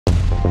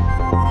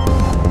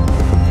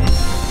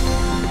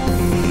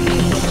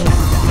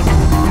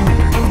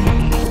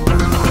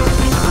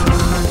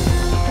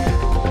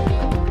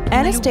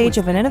Every stage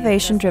of an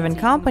innovation-driven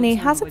company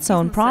has its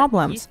own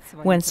problems.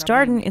 When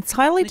starting, it's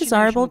highly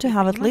desirable to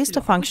have at least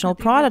a functional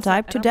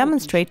prototype to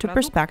demonstrate to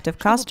prospective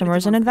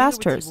customers and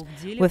investors.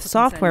 With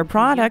software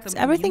products,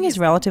 everything is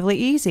relatively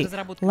easy.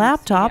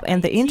 Laptop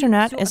and the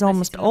internet is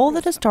almost all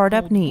that a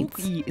startup needs.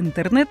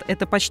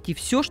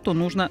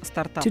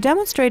 To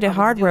demonstrate a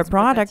hardware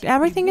product,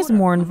 everything is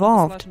more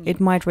involved. It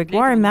might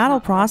require metal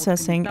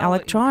processing,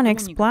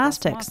 electronics,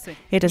 plastics.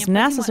 It is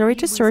necessary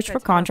to search for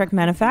contract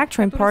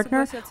manufacturing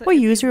partner or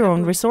use your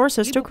own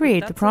resources to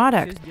create the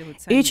product.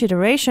 Each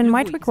iteration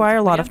might require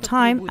a lot of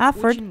time,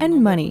 effort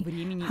and money.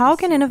 How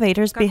can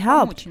innovators be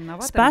helped?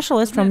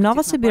 Specialists from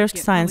Novosibirsk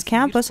Science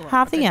Campus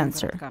have the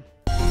answer.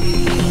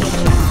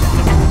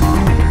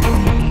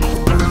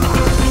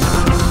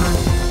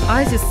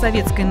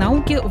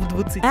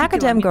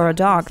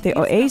 Akademgorodok, the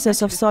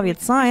oasis of Soviet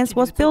science,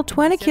 was built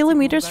 20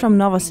 kilometers from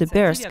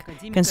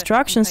Novosibirsk.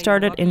 Construction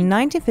started in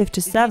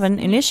 1957,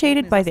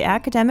 initiated by the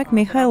academic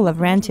Mikhail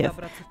Lavrentiev.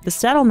 The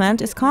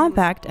settlement is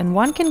compact and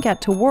one can get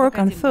to work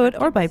on foot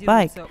or by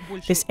bike.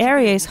 This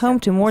area is home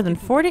to more than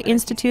 40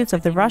 institutes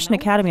of the Russian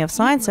Academy of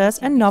Sciences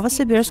and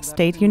Novosibirsk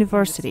State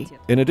University.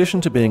 In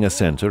addition to being a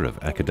center of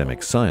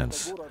academic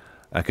science,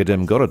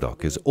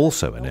 Akademgorodok is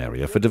also an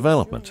area for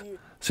development.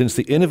 Since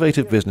the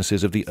innovative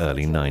businesses of the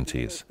early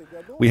 90s.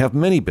 We have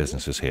many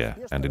businesses here,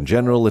 and in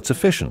general it's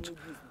efficient.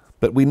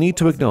 But we need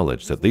to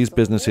acknowledge that these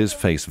businesses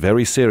face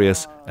very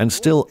serious and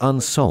still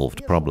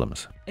unsolved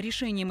problems.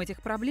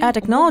 A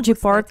technology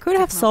park could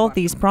have solved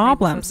these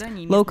problems.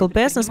 Local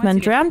businessmen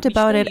dreamt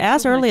about it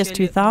as early as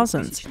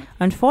 2000s.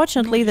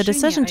 Unfortunately, the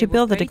decision to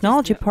build the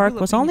technology park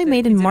was only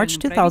made in March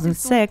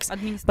 2006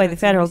 by the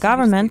federal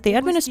government, the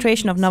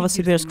administration of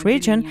Novosibirsk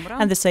region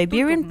and the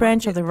Siberian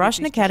branch of the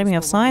Russian Academy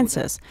of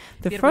Sciences.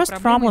 The first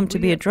problem to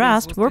be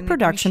addressed were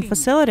production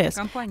facilities.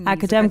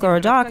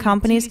 Akademgorodok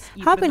companies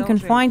have been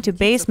confined to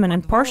basement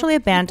and partially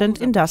abandoned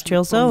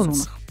industrial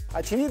zones.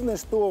 It's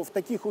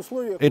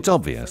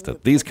obvious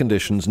that these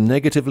conditions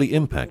negatively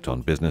impact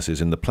on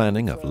businesses in the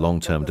planning of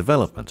long-term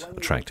development,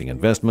 attracting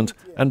investment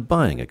and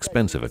buying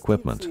expensive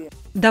equipment.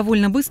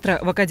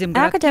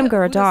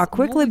 Akademgorodok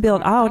quickly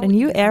built out a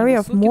new area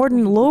of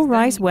modern,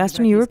 low-rise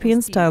Western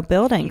European-style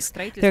buildings.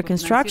 Their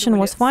construction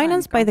was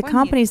financed by the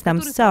companies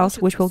themselves,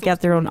 which will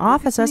get their own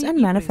offices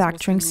and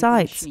manufacturing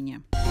sites.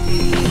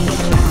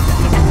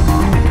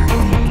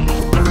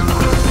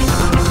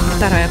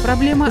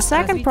 The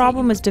second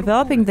problem is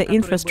developing the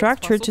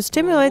infrastructure to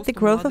stimulate the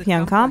growth of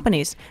young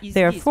companies.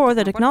 Therefore,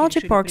 the technology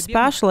park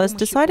specialists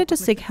decided to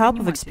seek help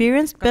of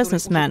experienced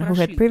businessmen who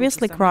had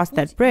previously crossed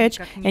that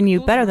bridge and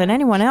knew better than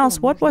anyone else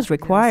what was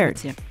required.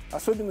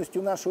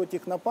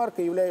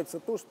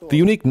 The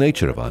unique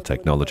nature of our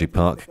technology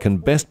park can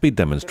best be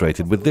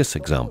demonstrated with this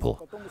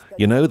example.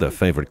 You know the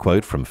favorite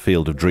quote from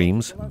Field of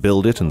Dreams,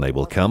 "Build it and they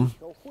will come"?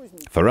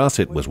 For us,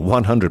 it was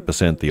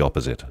 100% the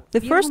opposite.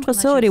 The first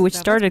facility which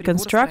started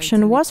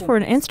construction was for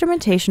an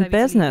instrumentation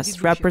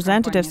business.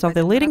 Representatives of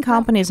the leading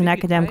companies in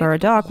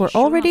Akademgorodok were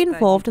already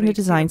involved in the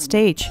design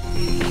stage.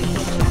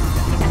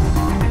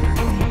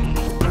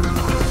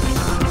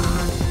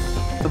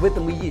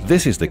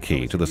 This is the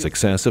key to the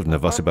success of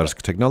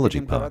Novosibirsk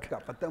Technology Park.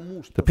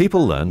 The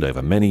people learned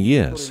over many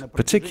years,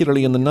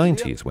 particularly in the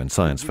 90s when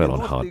science fell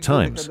on hard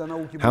times,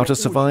 how to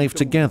survive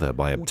together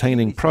by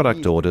obtaining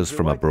product orders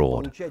from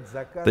abroad.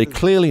 They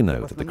clearly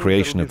know that the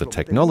creation of the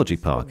technology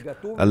park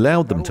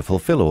allowed them to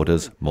fulfill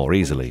orders more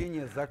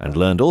easily, and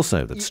learned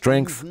also that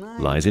strength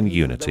lies in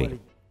unity.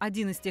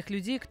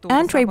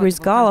 Andrei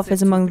Brizgalov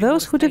is among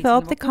those who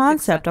developed the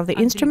concept of the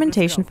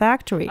instrumentation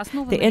factory.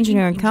 The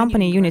engineering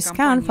company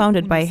Uniscan,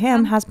 founded by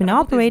him, has been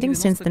operating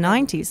since the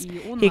 90s.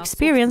 He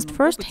experienced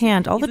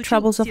firsthand all the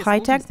troubles of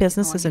high-tech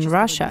businesses in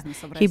Russia.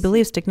 He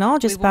believes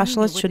technology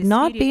specialists should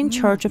not be in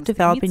charge of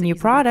developing new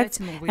products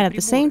and at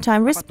the same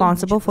time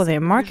responsible for their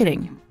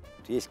marketing.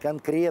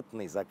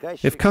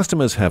 If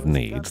customers have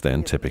needs,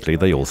 then typically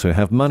they also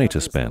have money to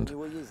spend.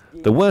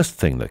 The worst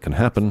thing that can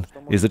happen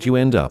is that you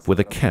end up with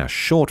a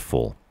cash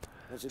shortfall.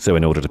 So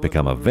in order to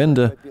become a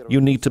vendor, you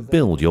need to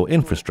build your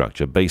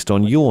infrastructure based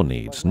on your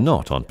needs,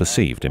 not on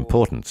perceived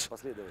importance.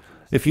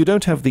 If you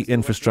don't have the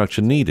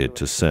infrastructure needed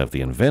to serve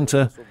the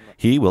inventor,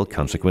 he will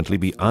consequently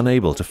be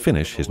unable to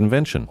finish his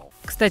invention.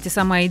 By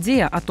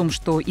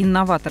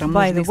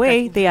the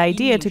way, the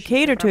idea to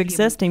cater to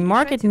existing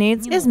market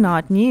needs is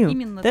not new.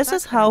 This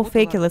is how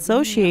Fakil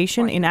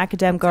Association in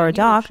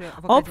Akademgorodok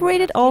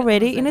operated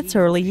already in its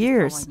early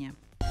years.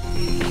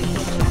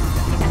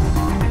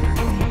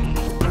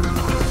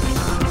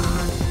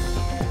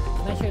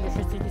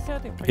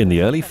 In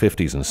the early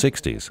 50s and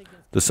 60s,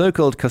 the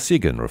so-called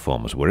Kosygin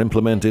reforms were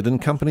implemented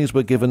and companies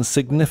were given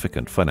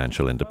significant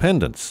financial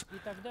independence.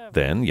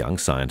 Then, young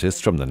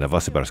scientists from the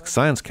Novosibirsk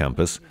Science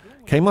Campus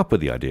came up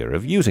with the idea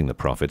of using the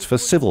profits for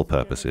civil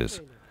purposes.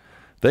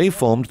 They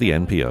formed the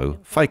NPO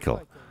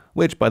Fakil,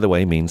 which, by the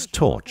way, means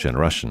torch in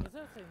Russian.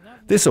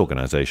 This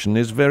organization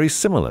is very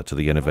similar to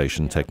the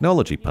Innovation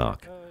Technology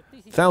Park.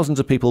 Thousands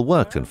of people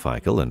worked in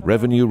Fakil and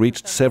revenue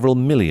reached several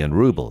million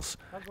rubles.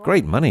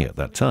 Great money at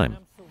that time.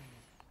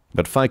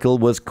 But Fakil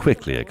was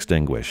quickly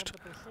extinguished.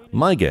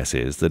 My guess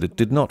is that it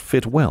did not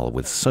fit well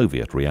with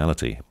Soviet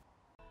reality.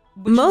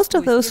 Most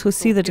of those who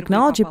see the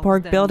technology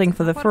park building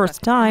for the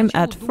first time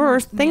at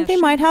first think they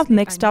might have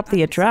mixed up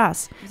the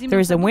address. There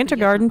is a winter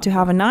garden to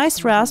have a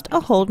nice rest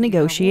or hold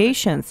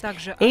negotiations.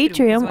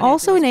 Atrium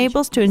also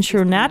enables to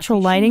ensure natural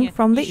lighting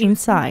from the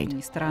inside.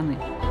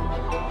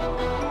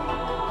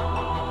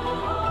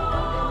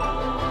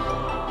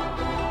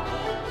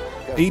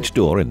 Each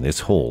door in this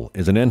hall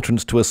is an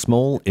entrance to a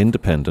small,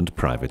 independent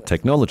private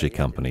technology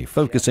company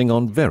focusing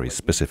on very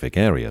specific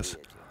areas.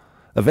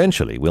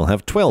 Eventually, we'll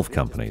have 12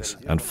 companies,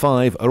 and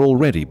 5 are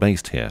already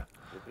based here.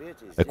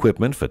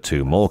 Equipment for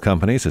 2 more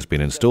companies has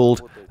been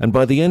installed, and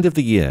by the end of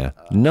the year,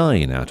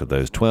 9 out of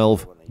those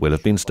 12 will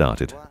have been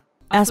started.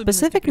 A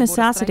specific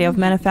necessity of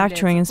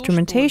manufacturing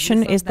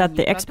instrumentation is that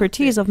the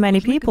expertise of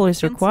many people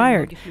is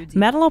required.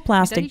 Metal or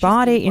plastic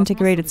body,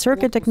 integrated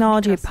circuit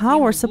technology,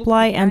 power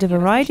supply, and a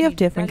variety of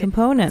different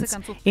components.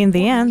 In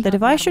the end, the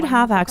device should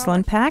have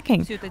excellent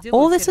packing.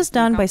 All this is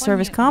done by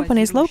service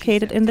companies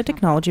located in the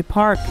technology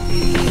park.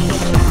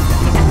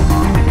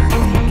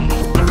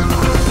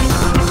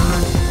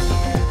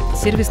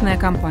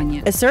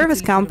 A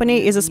service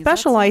company is a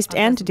specialized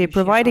entity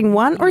providing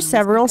one or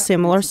several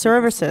similar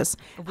services.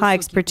 High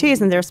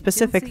expertise in their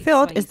specific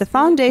field is the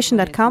foundation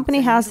that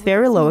company has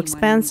very low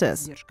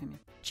expenses.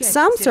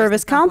 Some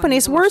service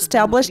companies were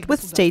established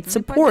with state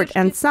support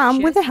and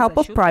some with the help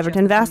of private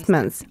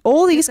investments.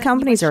 All these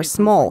companies are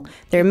small.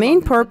 Their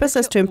main purpose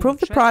is to improve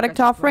the product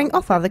offering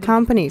of other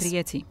companies.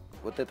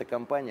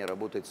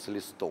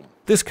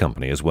 This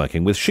company is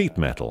working with sheet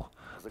metal.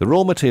 The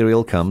raw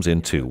material comes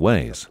in 2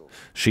 ways: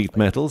 sheet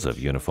metals of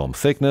uniform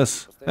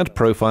thickness and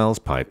profiles,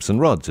 pipes and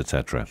rods,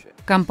 etc.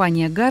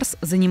 Компания GARS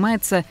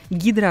занимается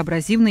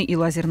гидроабразивной и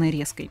лазерной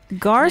резкой.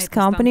 GARS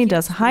company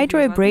does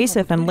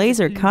hydroabrasive and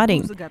laser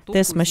cutting.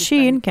 This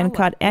machine can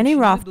cut any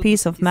rough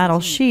piece of metal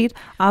sheet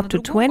up to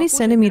 20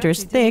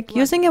 centimeters thick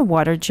using a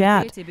water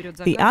jet.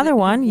 The other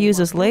one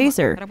uses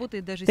laser.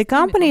 The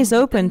company is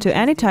open to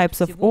any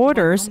types of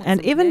orders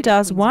and even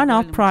does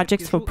one-off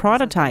projects for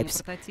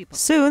prototypes.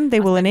 Soon they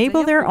will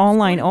enable their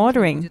online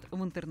ordering.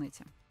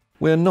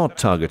 We're not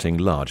targeting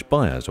large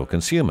buyers or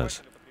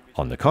consumers.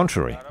 On the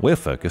contrary, we're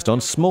focused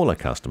on smaller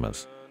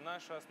customers.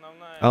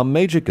 Our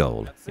major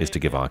goal is to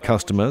give our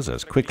customers,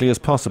 as quickly as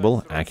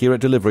possible,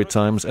 accurate delivery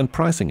times and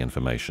pricing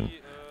information.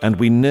 And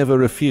we never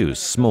refuse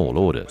small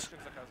orders.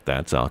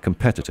 That's our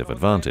competitive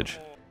advantage.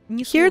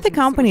 Here the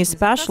company's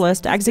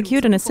specialists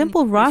execute in a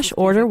simple rush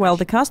order while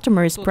the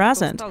customer is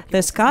present.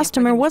 This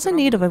customer was in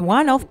need of a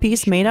one-off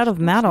piece made out of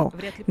metal.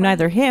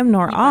 Neither him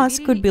nor us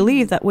could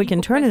believe that we can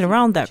turn it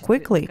around that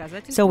quickly.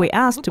 So we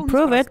asked to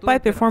prove it by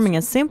performing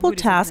a simple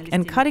task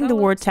and cutting the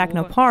word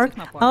Technopark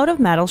out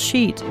of metal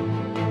sheet.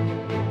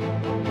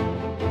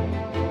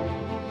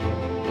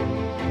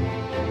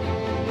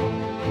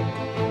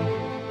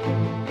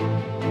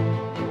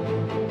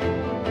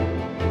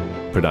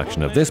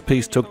 Production of this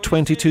piece took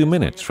 22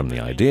 minutes from the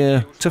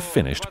idea to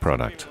finished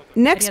product.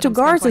 Next to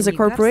GARS is a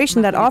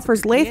corporation that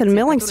offers lathe and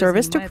milling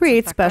service to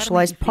create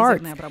specialized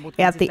parts.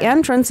 At the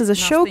entrance is a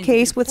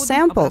showcase with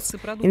samples.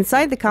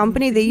 Inside the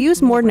company, they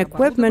use modern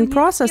equipment,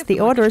 process the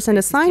orders, and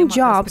assign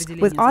jobs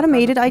with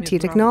automated IT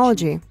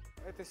technology.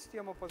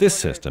 This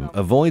system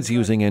avoids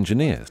using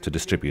engineers to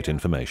distribute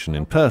information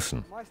in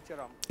person.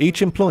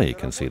 Each employee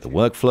can see the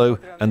workflow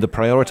and the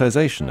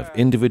prioritization of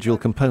individual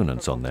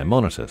components on their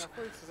monitors.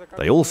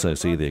 They also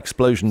see the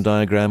explosion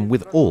diagram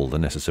with all the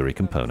necessary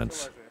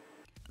components.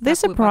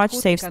 This approach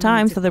saves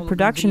time for the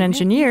production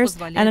engineers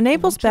and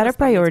enables better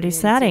priority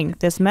setting.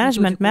 These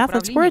management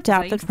methods were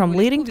adapted from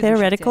leading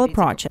theoretical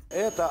approaches.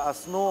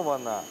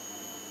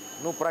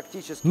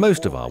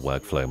 Most of our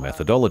workflow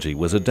methodology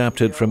was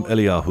adapted from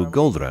Eliyahu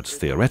Goldratt's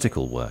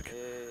theoretical work.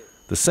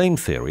 The same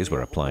theories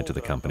were applied to the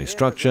company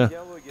structure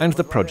and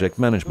the project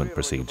management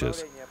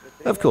procedures.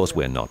 Of course,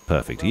 we're not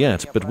perfect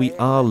yet, but we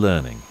are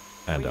learning.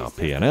 And our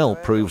P&L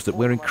proves that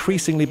we're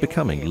increasingly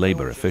becoming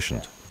labor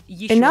efficient.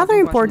 Another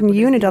important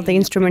unit of the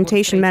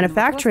instrumentation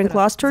manufacturing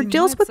cluster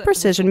deals with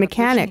precision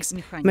mechanics.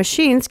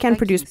 Machines can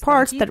produce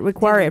parts that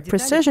require a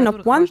precision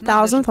of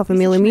 1/1000th of a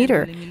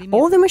millimeter.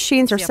 All the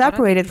machines are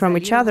separated from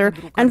each other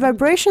and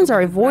vibrations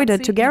are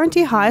avoided to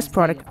guarantee highest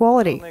product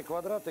quality.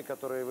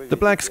 The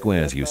black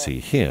squares you see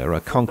here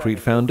are concrete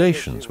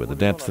foundations with a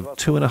depth of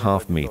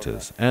 2.5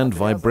 meters and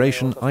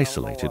vibration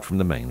isolated from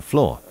the main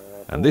floor.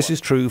 And this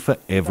is true for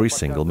every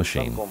single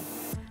machine.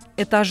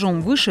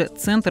 Этажом выше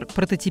центр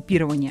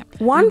прототипирования.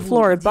 One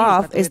floor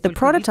above is the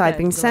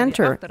prototyping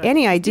center.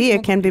 Any idea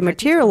can be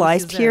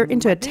materialized here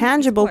into a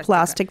tangible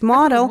plastic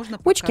model,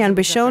 which can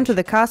be shown to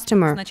the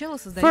customer.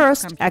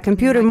 First, a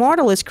computer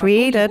model is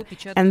created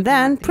and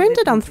then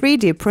printed on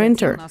 3D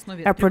printer.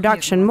 A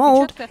production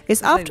mold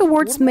is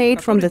afterwards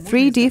made from the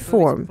 3D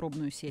form.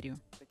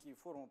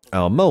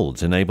 Our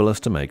molds enable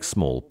us to make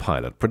small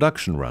pilot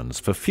production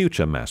runs for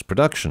future mass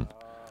production.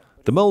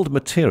 The mold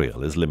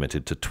material is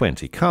limited to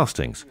 20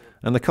 castings,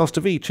 and the cost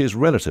of each is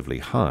relatively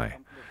high.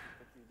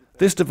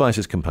 This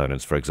device's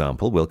components, for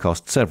example, will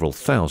cost several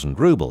thousand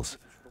rubles,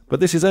 but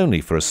this is only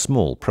for a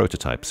small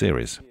prototype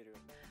series.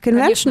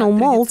 Conventional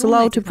molds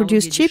allow to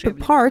produce cheaper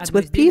parts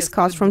with piece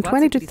cost from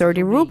 20 to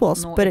 30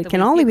 rubles, but it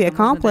can only be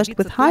accomplished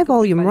with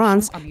high-volume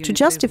runs to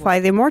justify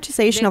the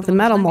amortization of the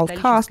metal mold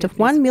cost of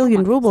 1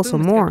 million rubles or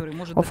more.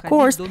 Of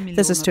course,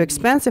 this is too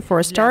expensive for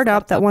a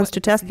startup that wants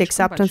to test the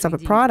acceptance of a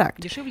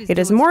product. It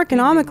is more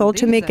economical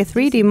to make a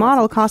 3D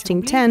model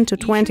costing 10 to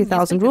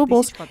 20,000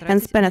 rubles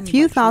and spend a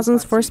few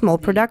thousands for a small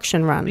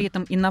production run.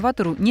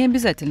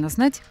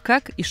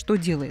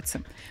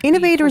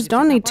 Innovators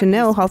don't need to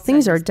know how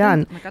things are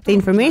done. The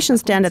information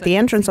stand at the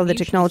entrance of the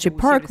technology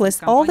park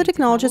lists all the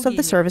technologies of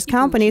the service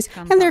companies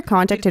and their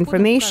contact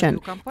information.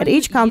 At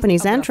each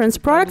company's entrance,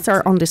 products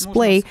are on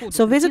display,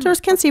 so visitors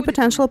can see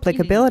potential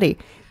applicability.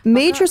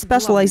 Major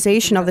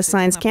specialization of the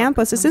science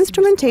campus is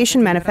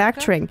instrumentation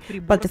manufacturing,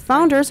 but the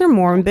founders are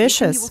more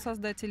ambitious.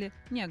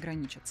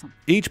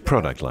 Each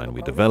product line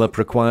we develop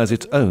requires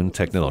its own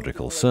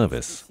technological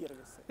service.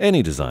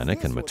 Any designer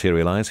can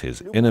materialize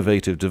his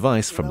innovative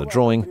device from the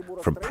drawing,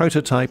 from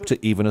prototype to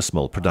even a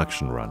small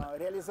production run.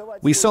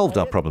 We solved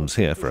our problems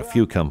here for a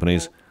few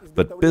companies,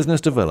 but business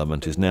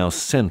development is now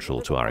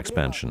central to our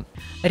expansion.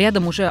 A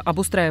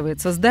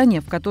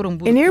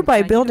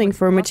nearby building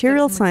for a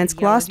material science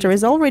cluster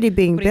is already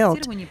being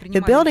built.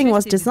 The building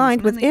was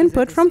designed with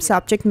input from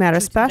subject matter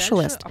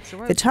specialists.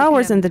 The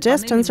towers in the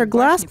distance are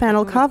glass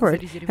panel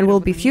covered and will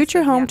be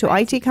future home to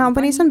IT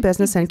companies and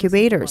business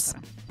incubators.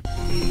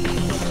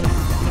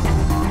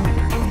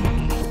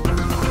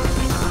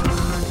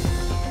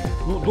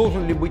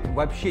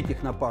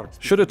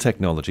 Should a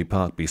technology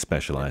park be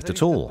specialized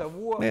at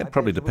all? It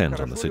probably depends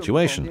on the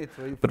situation.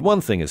 But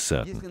one thing is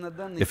certain.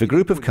 If a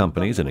group of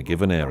companies in a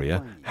given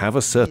area have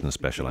a certain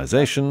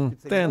specialization,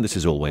 then this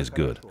is always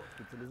good.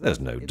 There's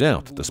no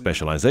doubt the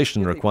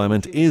specialization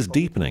requirement is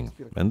deepening,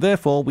 and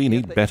therefore we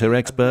need better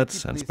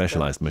experts and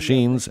specialized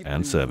machines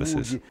and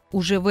services.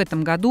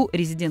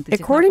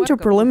 According to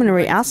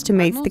preliminary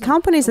estimates, the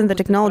companies in the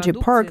technology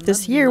park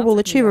this year will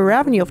achieve a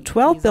revenue of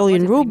 12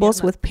 billion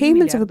rubles with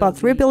payments of about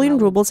 3 billion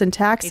rubles in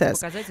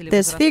taxes.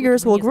 These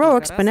figures will grow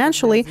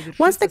exponentially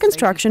once the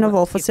construction of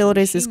all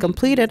facilities is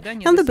completed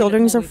and the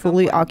buildings are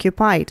fully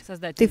occupied.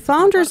 The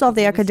founders of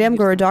the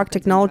Akademgorodok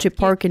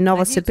Technopark in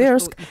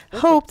Novosibirsk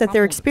hope that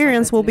their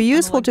experience will be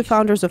useful to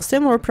founders of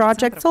similar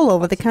projects all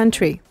over the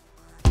country.